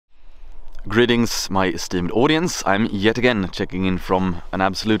Greetings, my esteemed audience. I'm yet again checking in from an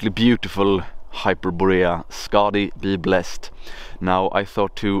absolutely beautiful Hyperborea. Skadi be blessed. Now, I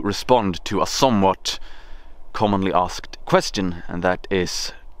thought to respond to a somewhat commonly asked question, and that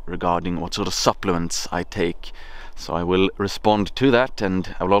is regarding what sort of supplements I take. So I will respond to that,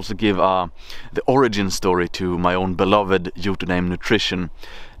 and I will also give the origin story to my own beloved Jotunheim Nutrition.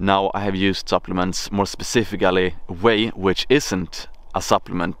 Now, I have used supplements, more specifically Whey, which isn't a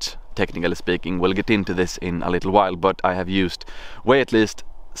supplement, technically speaking. We'll get into this in a little while, but I have used Whey at least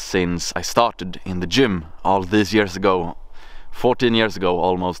since I started in the gym all these years ago, 14 years ago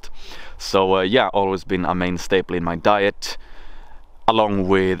almost. So yeah, always been a main staple in my diet, along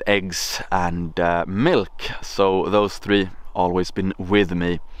with eggs and milk. So those three always been with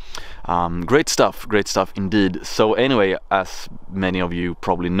me. Great stuff indeed. So anyway, as many of you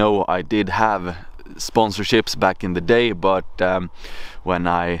probably know, I did have sponsorships back in the day, but when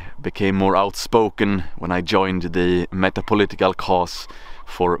I became more outspoken, when I joined the metapolitical cause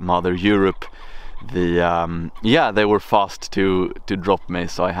for Mother Europe, they were fast to drop me,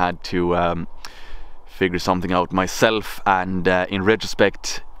 so I had to figure something out myself. And in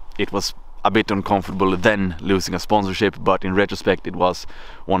retrospect, it was a bit uncomfortable then losing a sponsorship, but in retrospect it was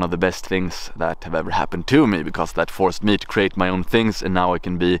one of the best things that have ever happened to me, because that forced me to create my own things, and now I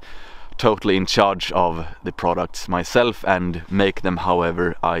can be totally in charge of the products myself and make them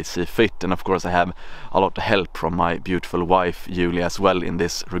however I see fit. And of course I have a lot of help from my beautiful wife Julia as well in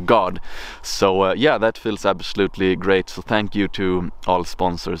this regard. So yeah, that feels absolutely great. So thank you to all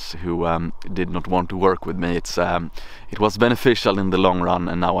sponsors who did not want to work with me. It was beneficial in the long run,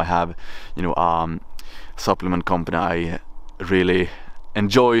 and now I have, you know, supplement company I really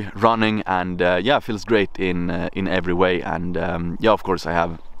enjoy running, and yeah, it feels great in every way. And yeah, of course I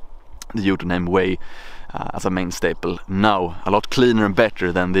have the Jotunheim Whey as a main staple now, a lot cleaner and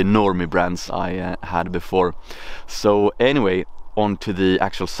better than the normie brands I had before. So anyway, on to the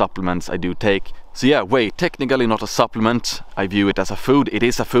actual supplements I do take. So yeah, Whey, technically not a supplement. I view it as a food. It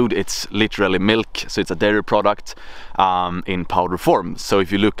is a food. It's literally milk, so it's a dairy product in powder form. So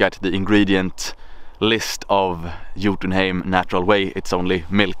if you look at the ingredient list of Jotunheim natural Whey, it's only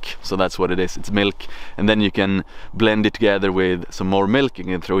milk. So that's what it is, it's milk. And then you can blend it together with some more milk. You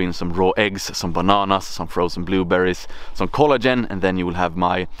can throw in some raw eggs, some bananas, some frozen blueberries, some collagen, and then you will have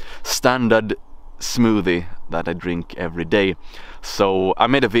my standard smoothie that I drink every day. So I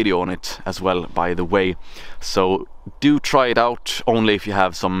made a video on it as well, by the way, so do try it out, only if you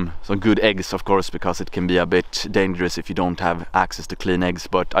have some good eggs, of course, because it can be a bit dangerous if you don't have access to clean eggs.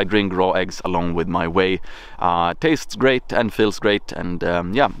 But I drink raw eggs along with my Whey. Tastes great and feels great, and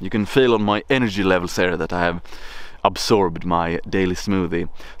yeah, you can feel on my energy levels there that I have absorbed my daily smoothie.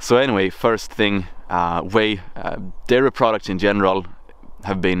 So anyway, first thing, Whey. Dairy products in general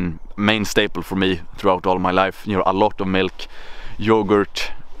have been main staple for me throughout all my life. You know, a lot of milk,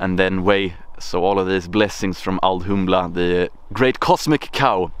 yogurt, and then Whey. So all of these blessings from Aldhumbla, the great cosmic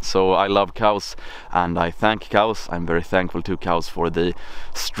cow. So I love cows, and I thank cows. I'm very thankful to cows for the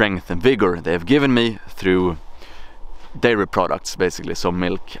strength and vigor they have given me through dairy products, basically, so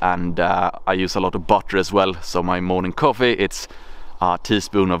milk. And I use a lot of butter as well. So my morning coffee, it's a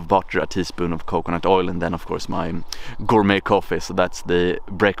teaspoon of butter, a teaspoon of coconut oil, and then of course my gourmet coffee. So that's the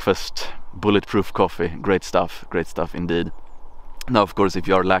breakfast bulletproof coffee. Great stuff indeed. Now, of course, if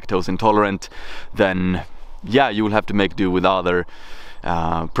you are lactose intolerant, then yeah, you will have to make do with other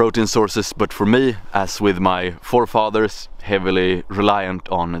protein sources. But for me, as with my forefathers, heavily reliant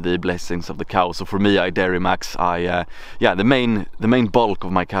on the blessings of the cow. So for me, I dairy max. Yeah, the main bulk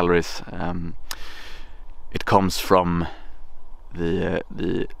of my calories, it comes from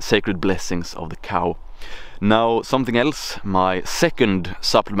the sacred blessings of the cow. Now, something else, my second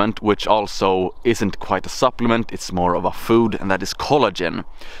supplement, which also isn't quite a supplement, it's more of a food, and that is collagen.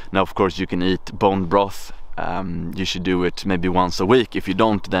 Now, of course, you can eat bone broth. You should do it maybe once a week. If you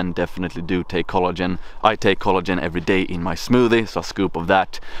don't, then definitely do take collagen. I take collagen every day in my smoothie, so a scoop of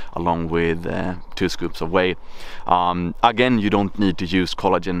that along with 2 scoops of Whey. Again, you don't need to use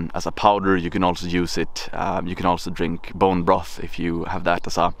collagen as a powder. You can also use it, you can also drink bone broth if you have that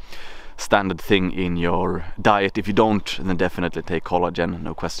as a standard thing in your diet. If you don't, then definitely take collagen,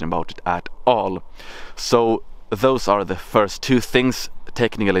 no question about it at all. So those are the first 2 things,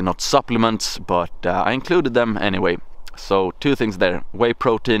 technically not supplements, but I included them anyway. So 2 things there, whey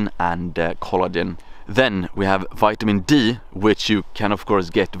protein and collagen. Then we have vitamin D, which you can of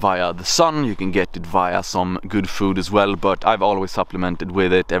course get via the sun. You can get it via some good food as well, but I've always supplemented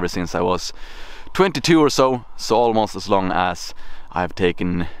with it ever since I was 22 or so almost as long as I've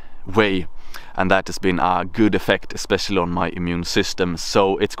taken Whey. and that has been a good effect, especially on my immune system.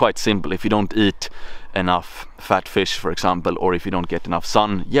 So it's quite simple. If you don't eat enough fat fish, for example, or if you don't get enough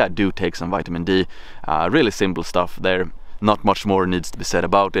sun, yeah, do take some vitamin D. Really simple stuff there. Not much more needs to be said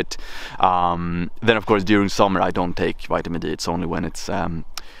about it. Then of course during summer I don't take vitamin D. It's only when it's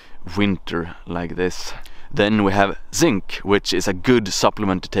winter like this. Then we have zinc, which is a good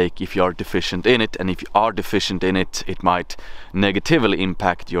supplement to take if you are deficient in it, and if you are deficient in it, it might negatively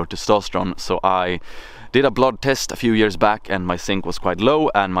impact your testosterone. So I did a blood test a few years back and my zinc was quite low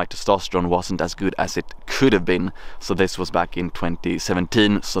and my testosterone wasn't as good as it could have been. So this was back in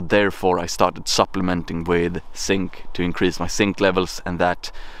 2017, so therefore I started supplementing with zinc to increase my zinc levels, and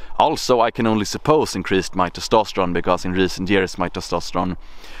that also, I can only suppose increased my testosterone, because in recent years my testosterone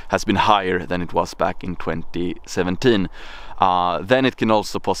has been higher than it was back in 2017. Then it can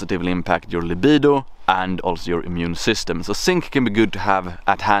also positively impact your libido and also your immune system. So zinc can be good to have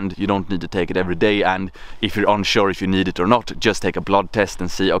at hand. You don't need to take it every day, and if you're unsure if you need it or not, just take a blood test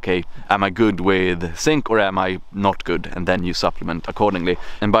and see, okay, am I good with zinc or am I not good, and then you supplement accordingly.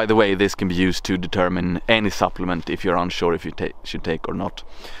 And by the way, this can be used to determine any supplement if you're unsure if you should take or not.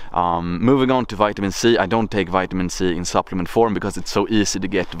 Moving on to vitamin C, I don't take vitamin C in supplement form because it's so easy to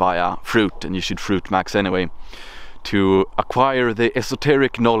get via fruit, and you should fruit max anyway to acquire the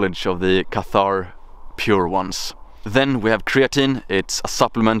esoteric knowledge of the Cathar pure ones. Then we have creatine. It's a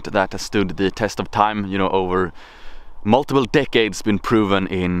supplement that has stood the test of time, you know, over multiple decades, been proven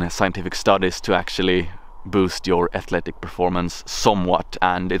in scientific studies to actually boost your athletic performance somewhat,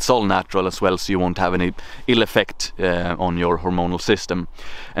 and it's all natural as well, so you won't have any ill effect on your hormonal system.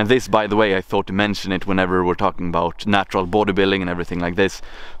 And this, by the way, I thought to mention it whenever we're talking about natural bodybuilding and everything like this.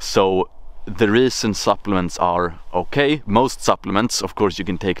 So the reason supplements are okay, most supplements, of course you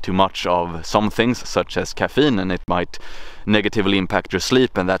can take too much of some things such as caffeine and it might negatively impact your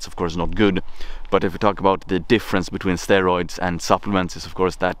sleep, and that's of course not good. But if we talk about the difference between steroids and supplements, is of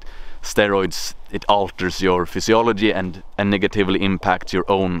course that steroids, it alters your physiology and negatively impacts your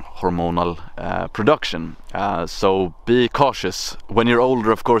own hormonal production. So be cautious. When you're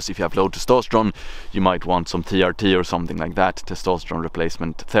older, of course, if you have low testosterone, you might want some TRT or something like that, testosterone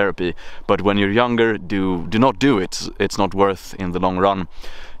replacement therapy. But when you're younger, do not do it. It's not worth in the long run.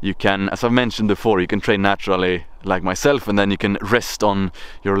 You can, as I've mentioned before, you can train naturally like myself, and then you can rest on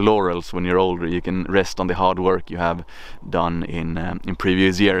your laurels when you're older. You can rest on the hard work you have done in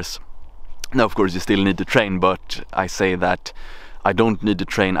previous years. Now, of course, you still need to train, but I say that I don't need to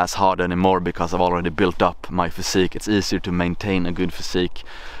train as hard anymore because I've already built up my physique. It's easier to maintain a good physique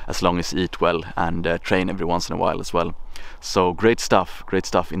as long as you eat well and train every once in a while as well. So great stuff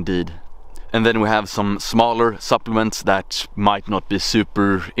indeed. And then we have some smaller supplements that might not be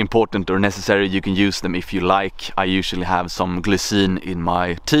super important or necessary. You can use them if you like. I usually have some glycine in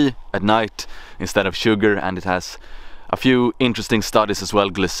my tea at night instead of sugar, and it has a few interesting studies as well,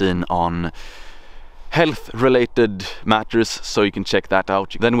 glycine, on health-related matters, so you can check that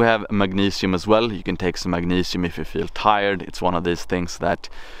out. Then we have magnesium as well. You can take some magnesium if you feel tired. It's one of these things that,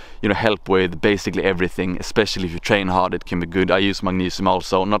 you know, help with basically everything, especially if you train hard. It can be good. I use magnesium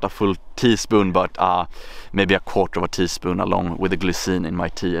also, not a full teaspoon, but maybe a quarter of a teaspoon along with the glycine in my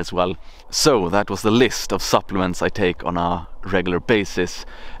tea as well. So that was the list of supplements I take on a regular basis.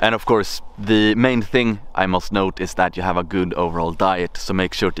 And of course, the main thing I must note is that you have a good overall diet. So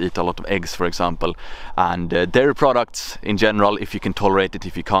make sure to eat a lot of eggs, for example, and dairy products in general, if you can tolerate it.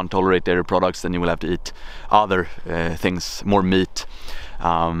 If you can't tolerate dairy products, then you will have to eat other things, more meat.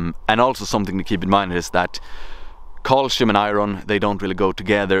 And also something to keep in mind is that calcium and iron, they don't really go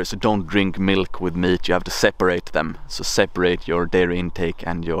together, so don't drink milk with meat. You have to separate them. So separate your dairy intake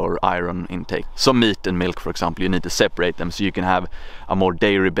and your iron intake. So meat and milk, for example, you need to separate them, so you can have a more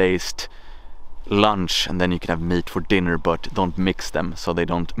dairy-based lunch and then you can have meat for dinner, but don't mix them so they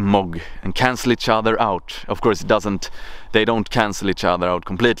don't mug and cancel each other out. Of course, they don't cancel each other out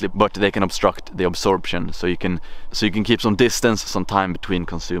completely, but they can obstruct the absorption, so you can keep some distance, some time between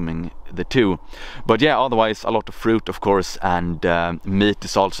consuming the two. But yeah, otherwise a lot of fruit, of course, and meat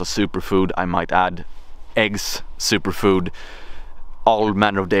is also a superfood. I might add eggs, superfood, all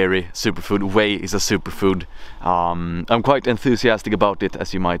manner of dairy, superfood. Whey is a superfood. I'm quite enthusiastic about it,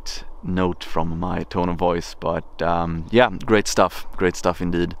 as you might note from my tone of voice, but yeah, great stuff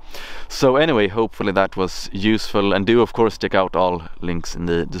indeed. So anyway, hopefully that was useful, and do of course check out all links in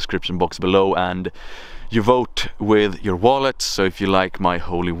the description box below, and you vote with your wallet. So if you like my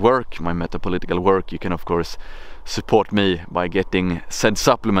holy work, my metapolitical work, you can of course support me by getting said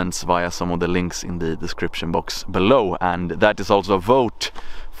supplements via some of the links in the description box below. And that is also a vote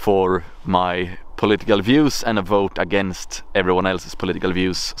for my political views and a vote against everyone else's political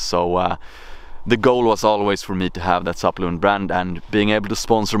views. So the goal was always for me to have that supplement brand and being able to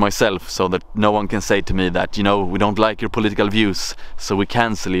sponsor myself, so that no one can say to me that, you know, we don't like your political views, so we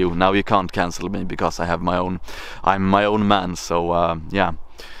cancel you. Now you can't cancel me because I have my own, I'm my own man. So yeah,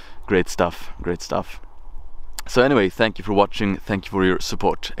 great stuff, great stuff. So anyway, thank you for watching, thank you for your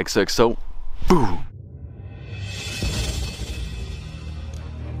support. XOXO, boom!